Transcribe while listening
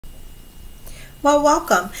Well,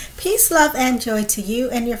 welcome. Peace, love, and joy to you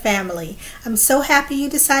and your family. I'm so happy you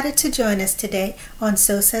decided to join us today on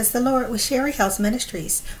So Says the Lord with Sherry Hales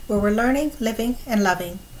Ministries, where we're learning, living, and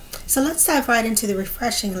loving. So let's dive right into the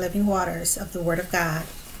refreshing living waters of the Word of God.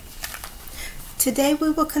 Today we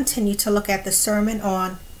will continue to look at the Sermon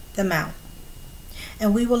on the Mount,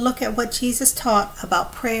 and we will look at what Jesus taught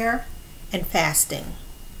about prayer and fasting.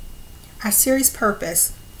 Our series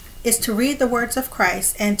purpose is to read the words of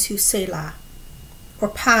Christ and to Selah, or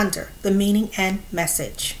ponder the meaning and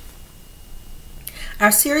message.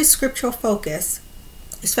 Our series scriptural focus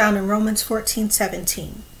is found in Romans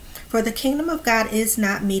 14:17. For the kingdom of God is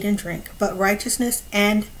not meat and drink, but righteousness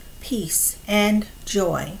and peace and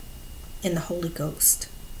joy in the Holy Ghost.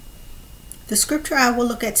 The scripture I will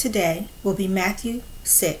look at today will be Matthew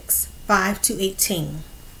 6:5-18.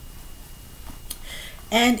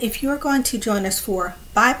 And if you are going to join us for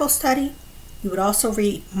Bible study, you would also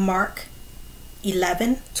read Mark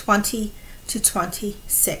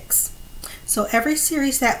 11:20-26. So every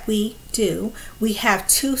series that we do, we have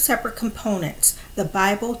two separate components: the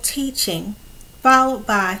Bible teaching followed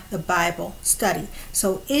by the Bible study.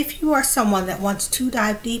 So if you are someone that wants to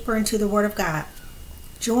dive deeper into the Word of God,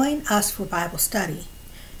 join us for Bible study.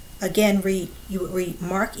 Again, you would read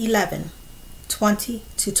Mark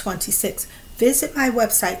 11:20-26. Visit my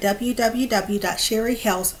website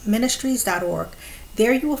www.sherryhalesministries.org.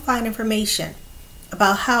 There you will find information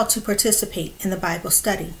about how to participate in the Bible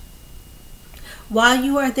study. While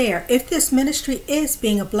you are there, if this ministry is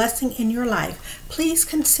being a blessing in your life, please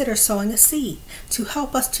consider sowing a seed to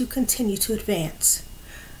help us to continue to advance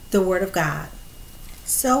the Word of God.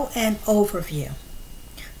 So, an overview.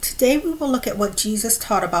 Today we will look at what Jesus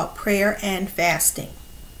taught about prayer and fasting.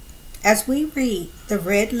 As we read the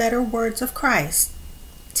red letter words of Christ,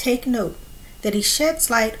 take note that he sheds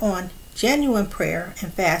light on genuine prayer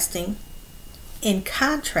and fasting in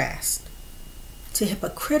contrast to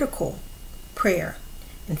hypocritical prayer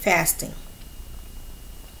and fasting.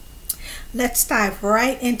 Let's dive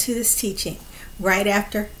right into this teaching right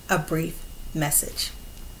after a brief message.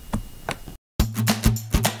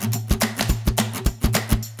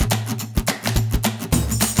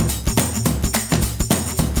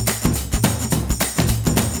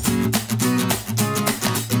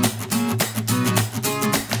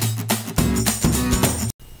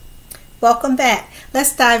 Welcome back.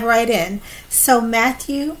 Let's dive right in. So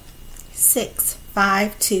Matthew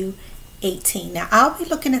 6:5-18. Now I'll be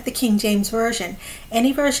looking at the King James Version.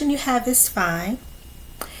 Any version you have is fine.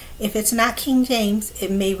 If it's not King James,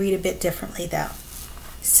 it may read a bit differently though.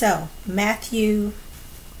 So Matthew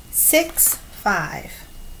 6:5.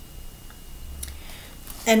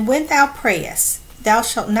 And when thou prayest, thou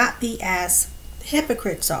shalt not be as the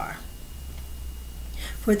hypocrites are,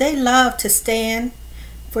 for they love to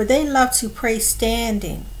pray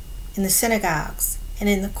standing in the synagogues and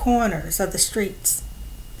in the corners of the streets,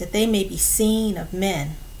 that they may be seen of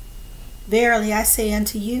men. Verily I say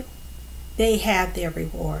unto you, they have their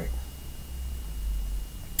reward.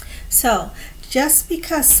 So, just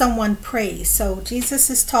because someone prays, so Jesus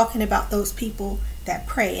is talking about those people that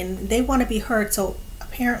pray, and they want to be heard, so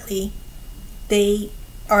apparently they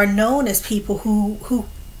are known as people who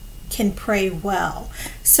can pray well.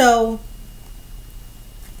 So,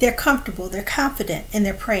 they're comfortable, they're confident in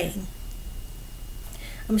their praying.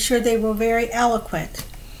 I'm sure they were very eloquent.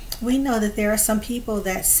 We know that there are some people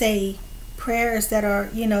that say prayers that are,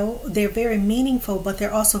 they're very meaningful, but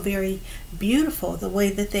they're also very beautiful, the way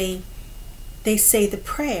that they say the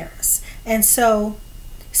prayers. And so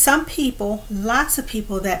some people, lots of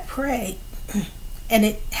people that pray, and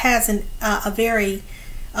it has a very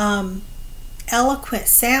eloquent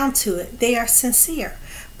sound to it, they are sincere,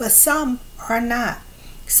 but some are not.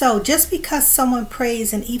 So just because someone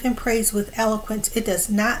prays, and even prays with eloquence, it does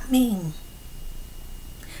not mean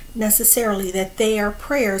necessarily that their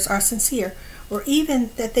prayers are sincere, or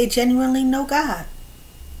even that they genuinely know God.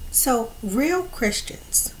 So real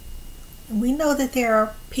Christians, we know that there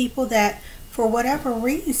are people that for whatever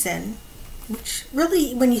reason, which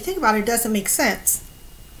really when you think about it doesn't make sense,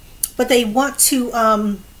 but they want to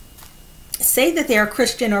say that they're a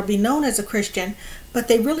Christian or be known as a Christian, but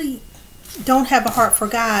they really don't have a heart for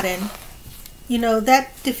God, and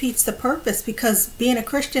that defeats the purpose, because being a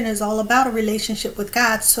Christian is all about a relationship with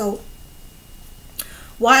God. So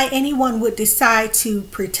why anyone would decide to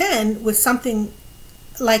pretend with something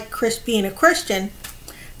like being a Christian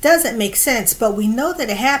doesn't make sense, but we know that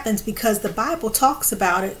it happens because the Bible talks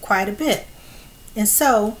about it quite a bit. And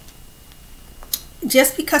so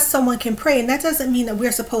just because someone can pray, and that doesn't mean that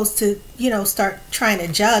we're supposed to, start trying to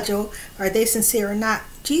judge, or are they sincere or not.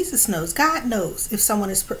 Jesus knows. God knows if someone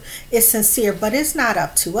is sincere, but it's not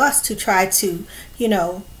up to us to try to,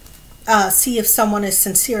 see if someone is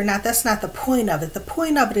sincere or not. That's not the point of it. The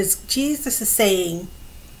point of it is Jesus is saying,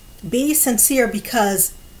 be sincere,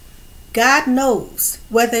 because God knows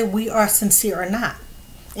whether we are sincere or not.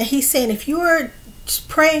 And he's saying, if you're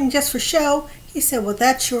praying just for show, he said, well,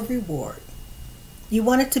 that's your reward. You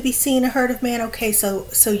want it to be seen and heard of man? Okay,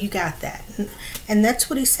 so you got that. And that's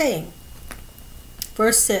what he's saying.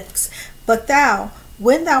 Verse 6, but thou,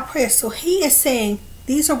 when thou prayest, so he is saying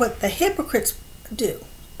these are what the hypocrites do.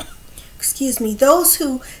 Excuse me, those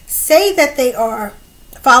who say that they are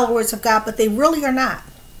followers of God, but they really are not.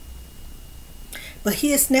 But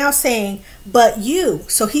he is now saying, but you,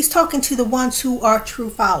 so he's talking to the ones who are true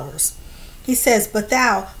followers. He says, but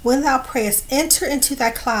thou, when thou prayest, enter into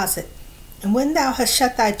thy closet, and when thou hast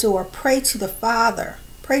shut thy door, pray to thy Father,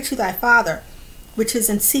 which is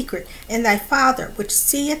in secret, and thy Father, which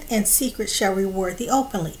seeth in secret, shall reward thee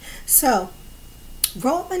openly. So,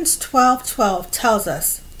 Romans 12:12 tells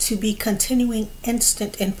us to be continuing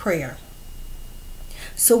instant in prayer.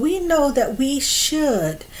 So we know that we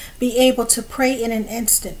should be able to pray in an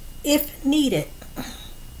instant if needed.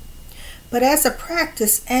 But as a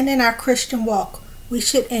practice and in our Christian walk, we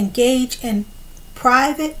should engage in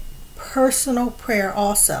private, personal prayer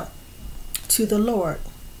also to the Lord.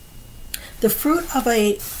 The fruit of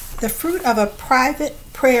a private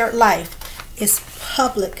prayer life is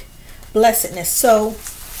public blessedness. So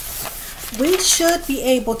we should be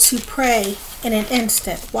able to pray in an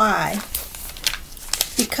instant. Why?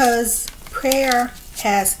 Because prayer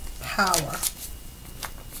has power.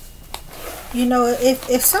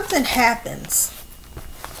 If something happens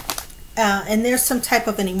and there's some type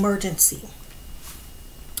of an emergency,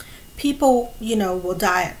 people, will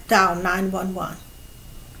dial 911.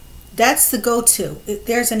 That's the go-to. If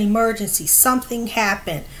there's an emergency, something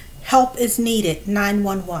happened, help is needed,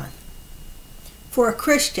 911. For a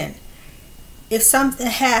Christian, if something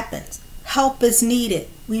happens, help is needed,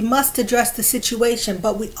 we must address the situation,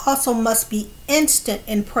 but we also must be instant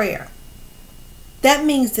in prayer. That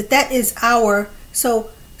means that is our, so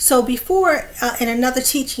before in another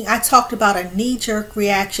teaching I talked about a knee-jerk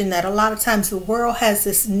reaction, that a lot of times the world has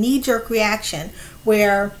this knee-jerk reaction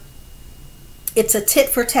where it's a tit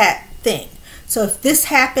for tat thing. So if this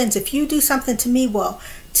happens, if you do something to me, well,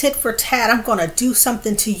 tit for tat, I'm going to do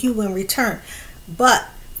something to you in return. But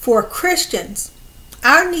for Christians,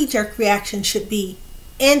 our knee-jerk reaction should be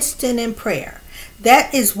instant in prayer.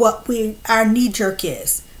 That is what our knee-jerk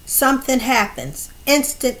is. Something happens,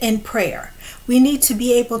 instant in prayer. We need to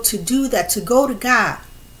be able to do that, to go to God.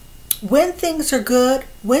 When things are good,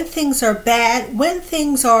 when things are bad, when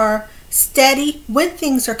things are steady, when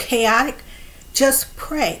things are chaotic, just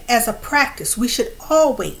pray as a practice. We should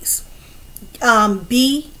always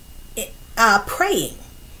be praying.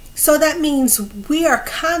 So that means we are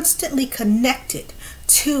constantly connected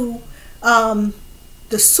to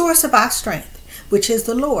the source of our strength, which is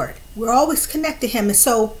the Lord. We're always connected to him. And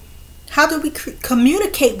so how do we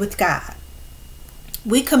communicate with God?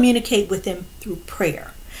 We communicate with him through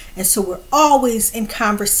prayer. And so we're always in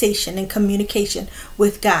conversation and communication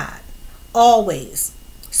with God. Always.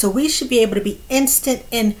 So we should be able to be instant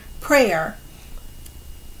in prayer,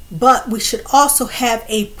 but we should also have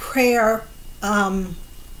a prayer, a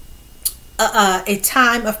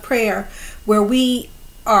time of prayer where we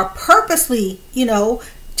are purposely,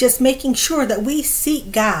 just making sure that we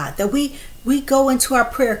seek God, that we go into our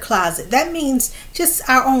prayer closet. That means just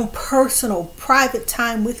our own personal, private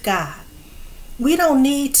time with God. We don't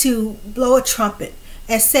need to blow a trumpet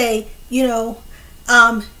and say,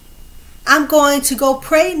 I'm going to go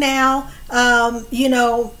pray now.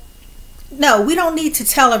 No, we don't need to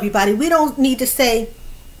tell everybody. We don't need to say,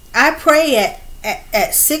 I pray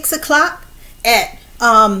at 6 o'clock, at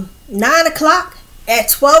 9 o'clock, at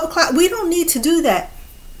 12 o'clock. We don't need to do that.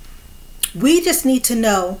 We just need to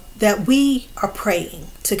know that we are praying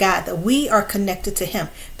to God, that we are connected to him,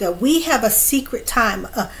 that we have a secret time,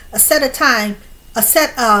 a set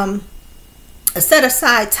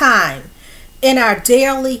aside time in our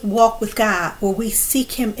daily walk with God, where we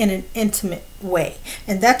seek him in an intimate way.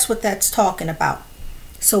 And that's what that's talking about.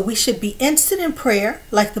 So we should be instant in prayer,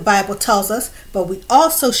 like the Bible tells us, but we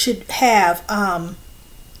also should have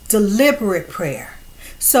deliberate prayer.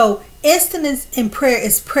 So instant in prayer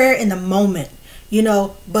is prayer in the moment,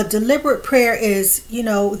 but deliberate prayer is,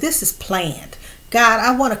 this is planned. God,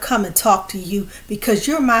 I want to come and talk to you because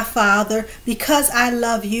you're my Father, because I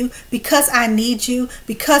love you, because I need you,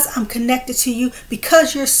 because I'm connected to you,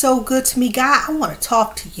 because you're so good to me. God, I want to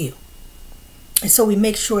talk to you. And so we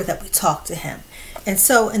make sure that we talk to him. And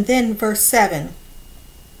then verse 7,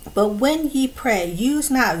 But when ye pray, use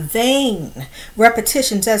not vain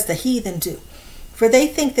repetitions as the heathen do, for they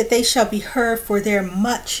think that they shall be heard for their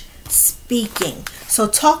much speaking. So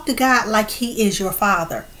talk to God like he is your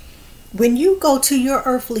father. When you go to your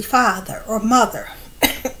earthly father or mother,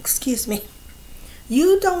 excuse me,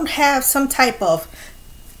 you don't have some type of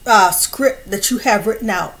script that you have written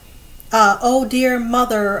out. Oh, dear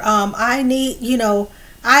mother, I need,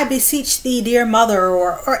 I beseech thee, dear mother,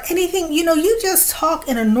 or anything. You just talk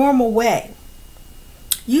in a normal way.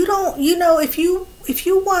 You don't, if you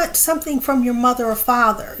want something from your mother or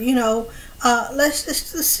father, let's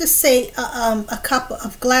just say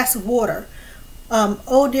a glass of water.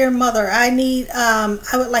 Oh, dear mother, I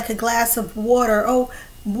would like a glass of water. Oh,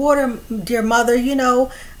 water, dear mother,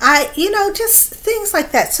 just things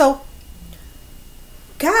like that. So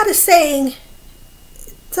God is saying,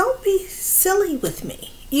 don't be silly with me.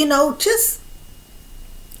 Just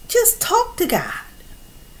talk to God.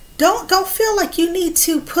 Don't feel like you need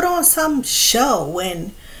to put on some show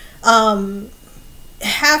and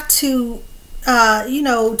have to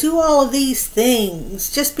do all of these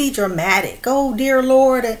things. Just be dramatic. Oh, dear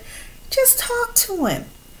Lord, just talk to him.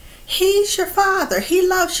 He's your father. He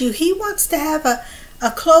loves you. He wants to have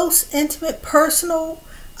a close, intimate, personal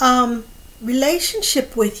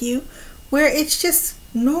relationship with you where it's just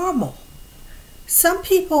normal. Some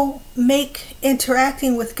people make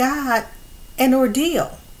interacting with God an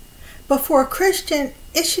ordeal. But for a Christian,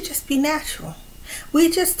 it should just be natural. We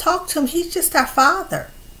just talk to him. He's just our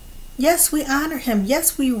father. Yes, we honor him.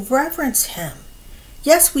 Yes, we reverence him.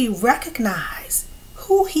 Yes, we recognize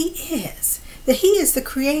who he is. That he is the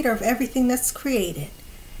creator of everything that's created.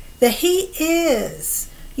 That he is,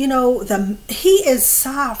 he is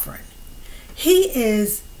sovereign. He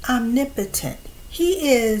is omnipotent.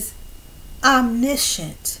 He is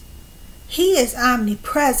omniscient. He is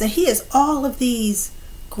omnipresent. He is all of these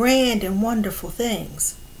grand and wonderful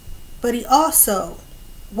things. But he also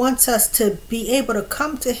wants us to be able to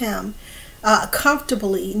come to him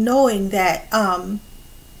comfortably, knowing that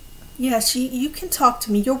yes, you can talk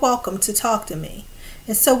to me. You're welcome to talk to me.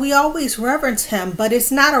 And so we always reverence him, but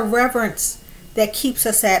it's not a reverence that keeps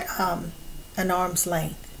us at an arm's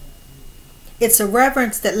length. It's a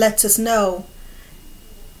reverence that lets us know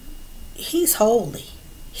he's holy.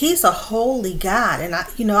 He's a holy God. And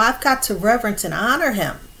I've got to reverence and honor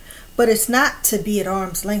him. But it's not to be at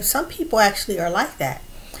arm's length. Some people actually are like that.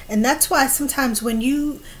 And that's why sometimes when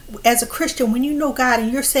you, as a Christian, when you know God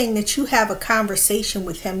and you're saying that you have a conversation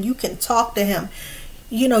with him, you can talk to him,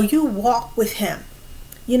 you walk with him,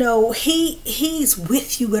 he's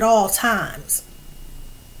with you at all times.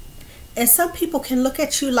 And some people can look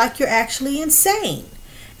at you like you're actually insane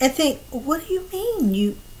and think, what do you mean?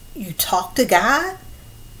 You talk to God?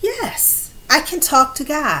 Yes, I can talk to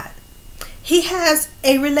God. He has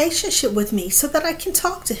a relationship with me so that I can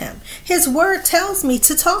talk to him. His word tells me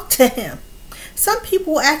to talk to him. Some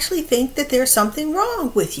people actually think that there's something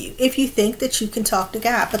wrong with you if you think that you can talk to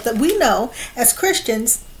God. But that we know as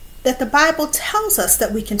Christians that the Bible tells us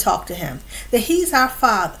that we can talk to him, that he's our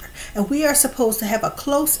father, and we are supposed to have a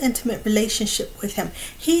close, intimate relationship with him.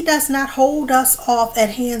 He does not hold us off at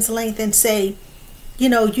hand's length and say, you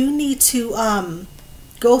need to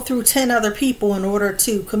go through 10 other people in order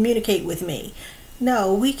to communicate with me.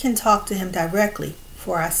 No, we can talk to him directly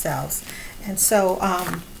for ourselves. And so,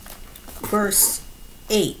 verse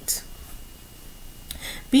 8.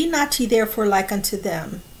 Be not ye therefore like unto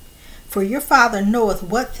them, for your Father knoweth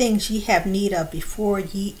what things ye have need of before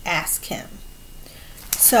ye ask him.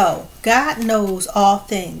 So, God knows all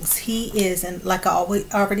things. He is, and like I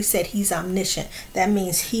already said, he's omniscient. That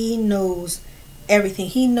means he knows everything.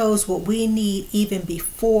 He knows what we need even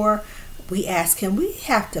before we ask him. We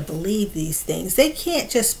have to believe these things. They can't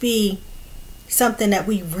just be something that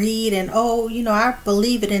we read and I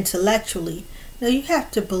believe it intellectually. No, you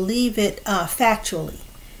have to believe it factually.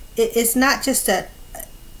 It's not just a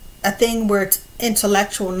thing where it's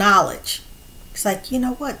intellectual knowledge. It's like,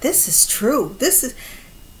 what? This is true.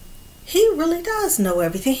 He really does know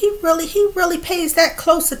everything. He really pays that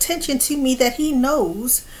close attention to me that he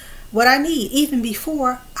knows what I need, even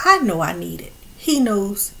before I know I need it. He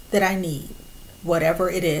knows that I need whatever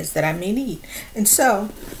it is that I may need. And so,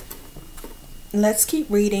 let's keep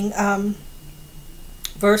reading.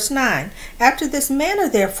 Verse 9. After this manner,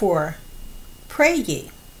 therefore, pray ye.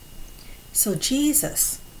 So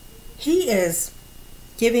Jesus, he is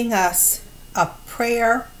giving us a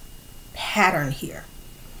prayer pattern here.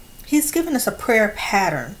 He's given us a prayer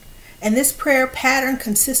pattern. And this prayer pattern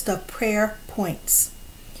consists of prayer points.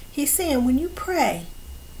 He's saying when you pray,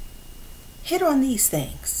 hit on these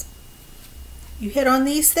things. You hit on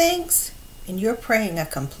these things, and you're praying a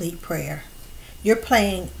complete prayer. You're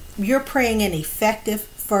praying an effective,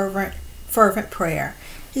 fervent prayer.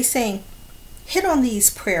 He's saying, hit on these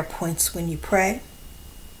prayer points when you pray.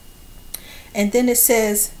 And then it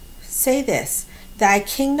says, say this, thy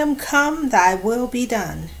kingdom come, thy will be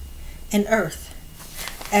done in earth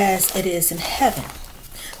as it is in heaven.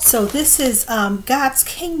 So this is God's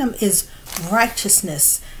kingdom is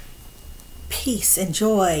righteousness, peace, and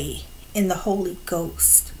joy in the Holy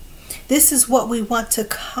Ghost. This is what we want to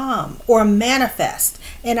come or manifest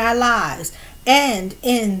in our lives and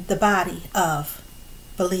in the body of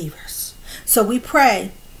believers. So we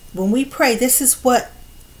pray. When we pray, this is what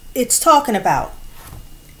it's talking about.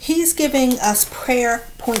 He's giving us prayer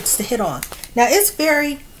points to hit on. Now, it's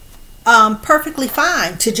very perfectly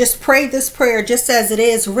fine to just pray this prayer just as it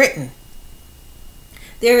is written.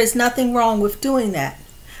 There is nothing wrong with doing that.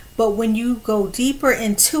 But when you go deeper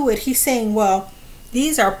into it, he's saying, well,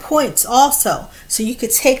 these are points also. So you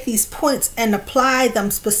could take these points and apply them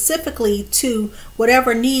specifically to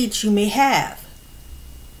whatever needs you may have.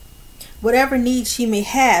 Whatever needs you may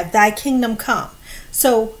have, thy kingdom come.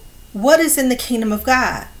 So what is in the kingdom of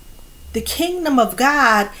God? The kingdom of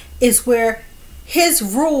God is where his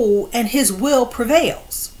rule and his will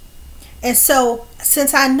prevails. And so,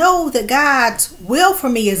 since I know that God's will for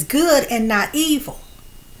me is good and not evil,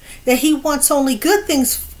 that he wants only good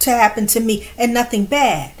things to happen to me and nothing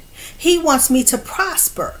bad. He wants me to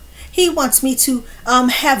prosper. He wants me to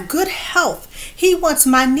have good health. He wants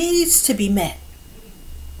my needs to be met.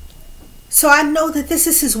 So I know that this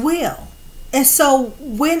is his will. And so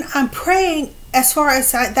when I'm praying, as far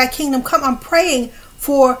as thy kingdom come, I'm praying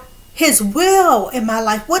for his will in my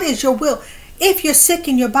life. What is your will? If you're sick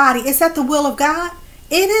in your body, is that the will of God?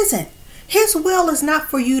 It isn't. His will is not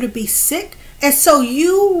for you to be sick. And so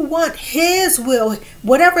you want his will,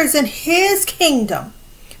 whatever is in his kingdom,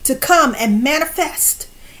 to come and manifest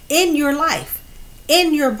in your life,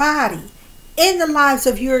 in your body, in the lives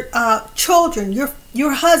of your children,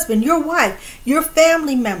 your husband, your wife, your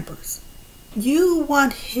family members. You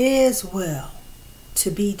want his will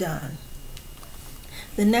to be done.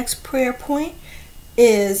 The next prayer point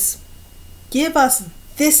is, give us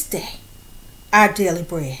this day our daily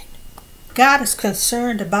bread. God is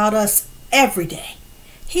concerned about us every day.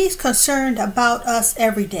 He's concerned about us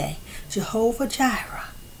every day. Jehovah Jireh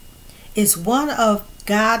is one of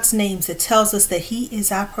God's names that tells us that he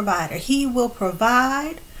is our provider. He will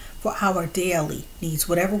provide for our daily needs,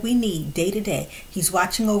 whatever we need day to day. He's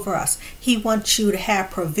watching over us. He wants you to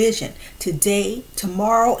have provision today,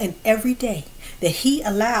 tomorrow, and every day, that he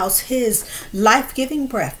allows his life-giving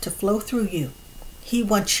breath to flow through you. He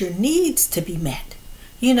wants your needs to be met.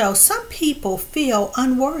 You know, some people feel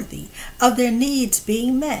unworthy of their needs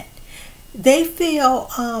being met. They feel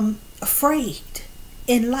afraid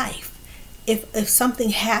in life. If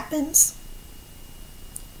something happens,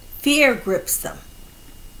 fear grips them.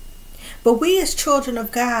 But we as children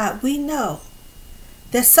of God, we know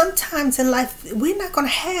that sometimes in life, we're not going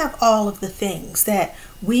to have all of the things that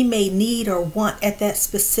we may need or want at that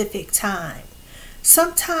specific time.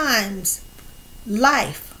 Sometimes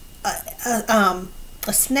life,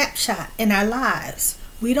 a snapshot in our lives,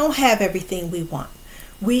 we don't have everything we want.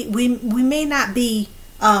 We may not be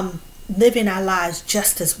living our lives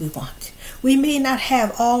just as we want. We may not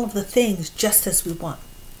have all of the things just as we want.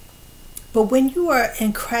 But when you are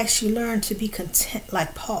in Christ, you learn to be content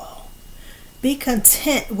like Paul. Be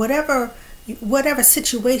content, whatever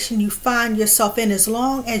situation you find yourself in, as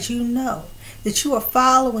long as you know that you are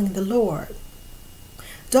following the Lord.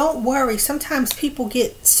 Don't worry. Sometimes people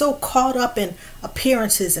get so caught up in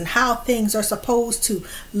appearances and how things are supposed to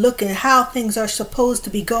look and how things are supposed to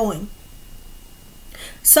be going.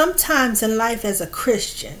 Sometimes in life as a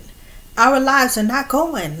Christian, our lives are not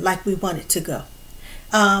going like we want it to go.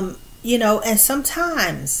 And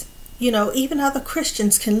sometimes, even other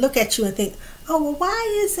Christians can look at you and think, oh, well,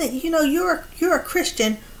 why isn't, you're a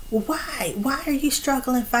Christian. Well, why are you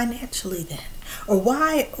struggling financially then? Or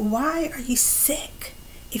why are you sick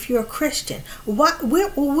if you're a Christian?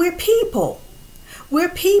 We're people. We're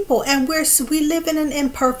people, and we live in an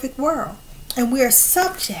imperfect world, and we're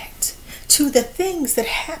subject to the things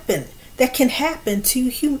that can happen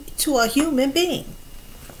to a human being.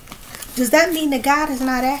 Does that mean that God is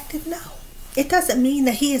not active? No. It doesn't mean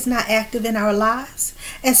that he is not active in our lives.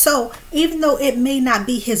 And so, even though it may not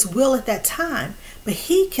be his will at that time, but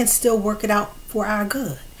he can still work it out for our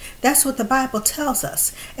good. That's what the Bible tells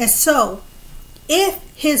us. And so, if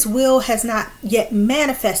his will has not yet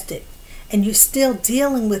manifested, and you're still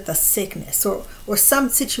dealing with a sickness or some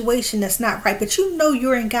situation that's not right, but you know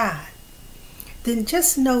you're in God, then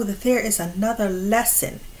just know that there is another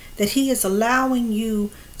lesson that he is allowing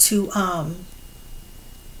you to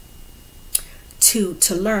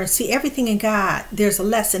learn. See, everything in God, there's a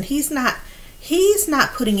lesson. He's not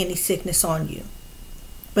putting any sickness on you,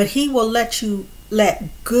 but he will let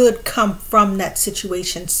good come from that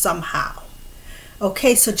situation somehow.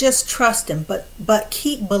 Okay, so just trust him, but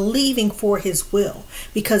keep believing for his will,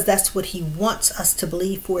 because that's what he wants us to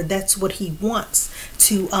believe for. That's what he wants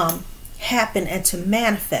to happen and to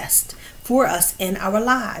manifest for us in our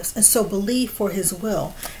lives. And so believe for his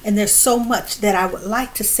will. And there's so much that I would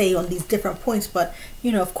like to say on these different points, but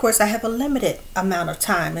of course I have a limited amount of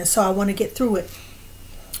time, and so I want to get through it.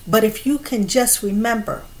 But if you can just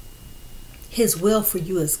remember, his will for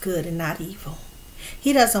you is good and not evil.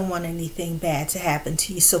 He doesn't want anything bad to happen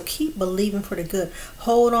to you. So keep believing for the good.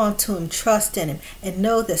 Hold on to him, trust in him, and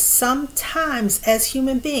know that sometimes as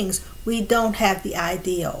human beings, we don't have the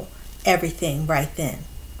ideal everything right then.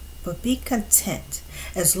 But be content.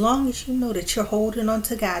 As long as you know that you're holding on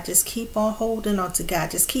to God, just keep on holding on to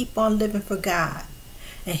God. Just keep on living for God,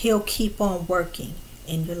 and he'll keep on working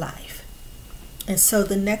in your life. And so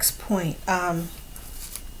the next point, then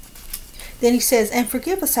he says, and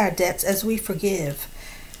forgive us our debts as we forgive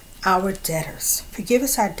our debtors. Forgive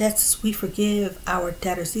us our debts as we forgive our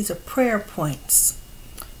debtors. These are prayer points.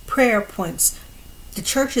 Prayer points. The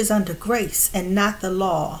church is under grace and not the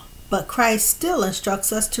law, but Christ still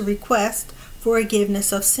instructs us to request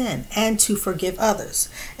forgiveness of sin and to forgive others.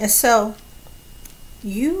 And so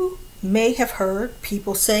you may have heard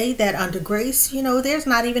people say that under grace, there's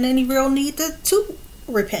not even any real need to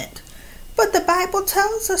repent. But the Bible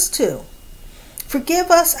tells us to. Forgive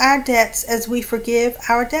us our debts as we forgive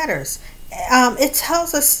our debtors. It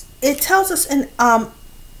tells us in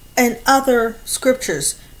other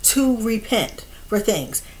scriptures to repent for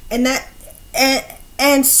things. And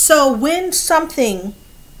so when something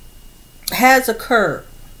has occurred,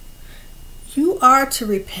 you are to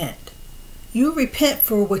repent. You repent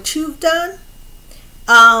for what you've done,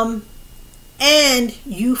 and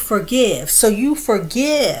you forgive. So you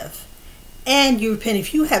forgive and you repent.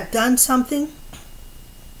 If you have done something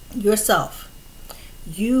yourself,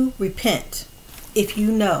 you repent. If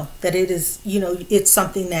you know that it is, it's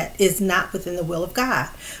something that is not within the will of God,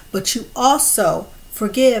 but you also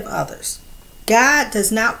forgive others. God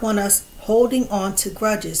does not want us holding on to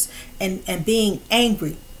grudges and being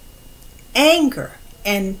angry. Anger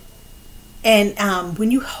and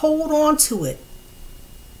when you hold on to it,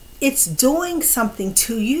 it's doing something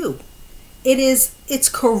to you. It's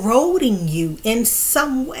corroding you in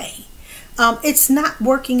some way. It's not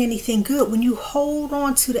working anything good. When you hold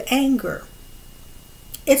on to the anger,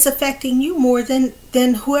 it's affecting you more than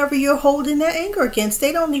whoever you're holding that anger against.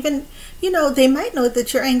 They don't even, they might know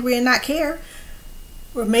that you're angry and not care,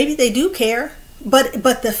 or maybe they do care, but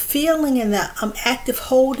the feeling and the active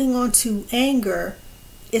holding on to anger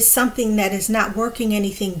is something that is not working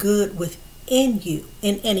anything good within you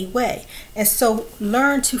in any way. And so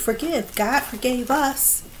learn to forgive. God forgave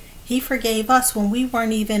us. He forgave us when we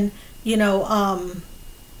weren't even, he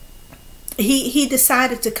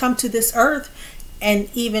decided to come to this earth and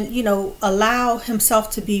even, allow himself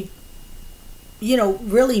to be,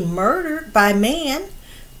 really murdered by man,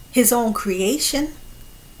 his own creation.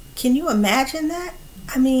 Can you imagine that?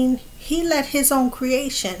 I mean, he let his own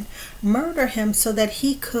creation murder him so that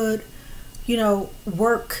he could,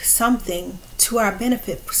 work something to our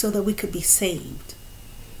benefit so that we could be saved.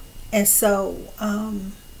 And so,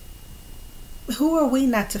 who are we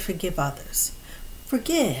not to forgive others?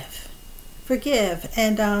 Forgive.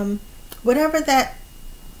 And whatever that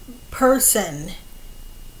person,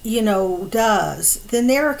 does, then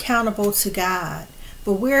they're accountable to God.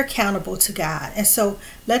 But we're accountable to God. And so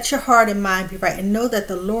let your heart and mind be right, and know that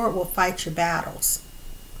the Lord will fight your battles.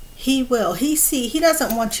 He will. He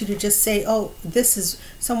doesn't want you to just say, oh,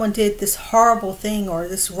 someone did this horrible thing, or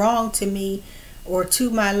this wrong to me or to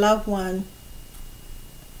my loved one.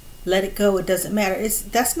 Let it go. It doesn't matter.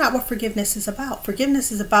 That's not what forgiveness is about.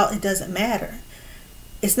 Forgiveness is about it doesn't matter.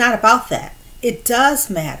 It's not about that. It does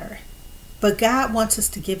matter. But God wants us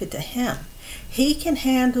to give it to him. He can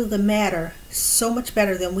handle the matter so much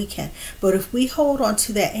better than we can. But if we hold on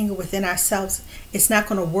to that anger within ourselves, it's not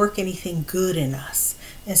going to work anything good in us.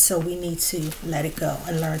 And so we need to let it go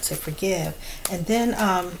and learn to forgive. And then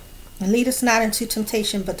lead us not into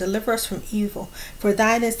temptation, but deliver us from evil. For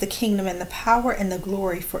thine is the kingdom and the power and the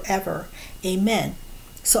glory forever. Amen.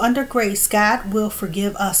 So under grace, God will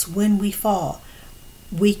forgive us when we fall.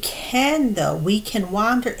 We can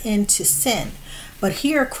wander into sin. But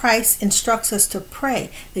here Christ instructs us to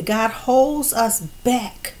pray that God holds us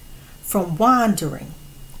back from wandering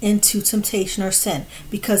into temptation or sin.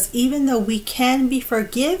 Because even though we can be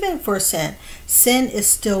forgiven for sin, sin is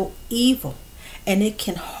still evil and it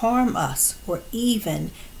can harm us or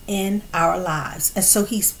even in our lives. And so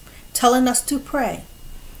he's telling us to pray.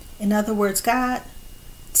 In other words, God,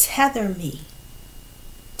 tether me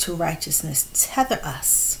to righteousness. Tether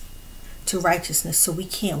us to righteousness so we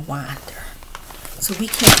can't wander. So we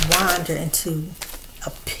can't wander into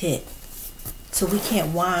a pit. So we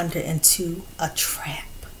can't wander into a trap.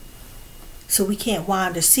 So we can't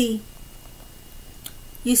wander. See,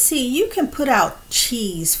 you can put out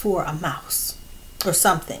cheese for a mouse or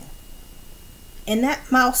something. And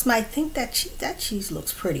that mouse might think that cheese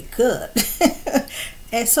looks pretty good.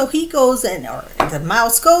 And so he goes or the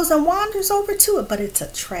mouse goes and wanders over to it, but it's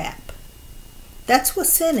a trap. That's what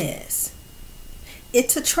sin is.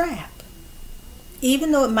 It's a trap.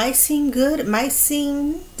 Even though it might seem good, it might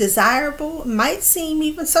seem desirable, it might seem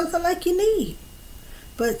even something like you need.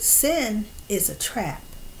 But sin is a trap.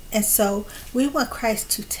 And so we want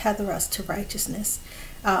Christ to tether us to righteousness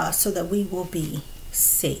so that we will be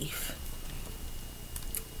safe.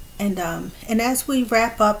 And as we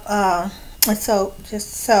wrap up,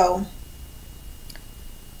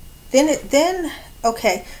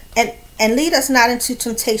 and lead us not into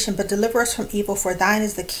temptation, but deliver us from evil. For thine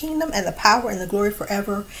is the kingdom and the power and the glory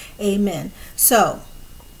forever. Amen. So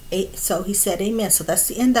he said amen. So that's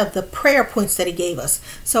the end of the prayer points that he gave us.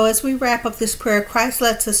 So as we wrap up this prayer, Christ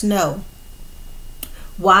lets us know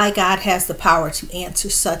why God has the power to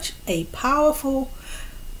answer such a powerful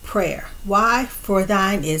prayer. Why? For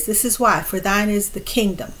thine is. This is why. For thine is the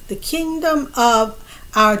kingdom. The kingdom of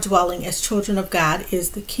our dwelling as children of God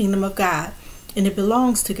is the kingdom of God. And it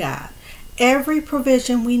belongs to God. Every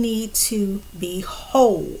provision we need to be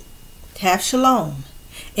whole, to have shalom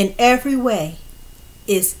in every way,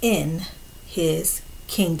 is in his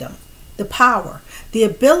kingdom. The power, the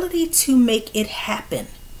ability to make it happen.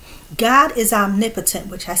 God is omnipotent,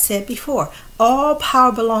 which I said before. All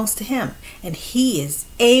power belongs to him, and he is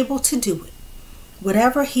able to do it.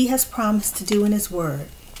 Whatever he has promised to do in his word,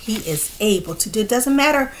 he is able to do. It doesn't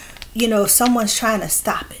matter, if someone's trying to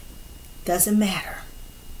stop it. Doesn't matter.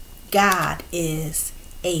 God is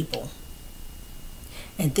able.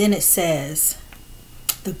 And then it says,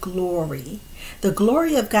 the glory. The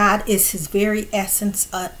glory of God is his very essence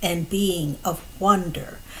and being of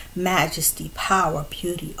wonder, majesty, power,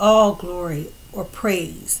 beauty. All glory or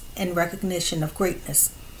praise and recognition of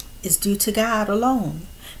greatness is due to God alone,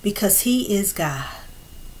 because he is God.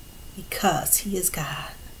 Because he is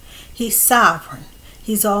God. He's sovereign.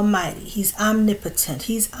 He's almighty. He's omnipotent.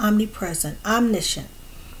 He's omnipresent, omniscient.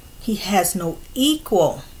 He has no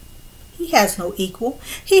equal. He has no equal.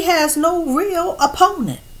 He has no real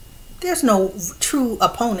opponent. There's no true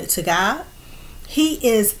opponent to God. He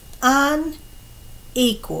is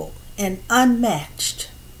unequal and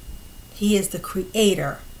unmatched. He is the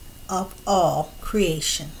creator of all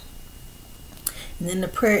creation. And then the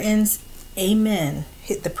prayer ends, amen.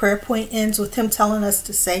 The prayer point ends with him telling us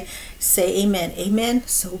to say amen. Amen,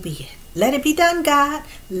 so be it. Let it be done, God.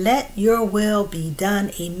 Let your will be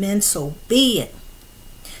done. Amen, so be it.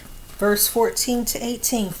 Verse 14 to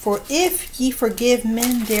 18. For if ye forgive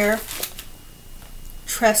men their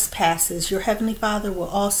trespasses, your heavenly Father will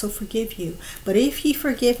also forgive you. But if ye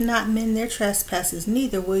forgive not men their trespasses,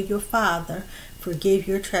 neither will your Father forgive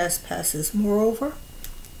your trespasses. Moreover,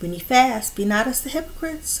 when ye fast, be not as the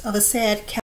hypocrites of a sad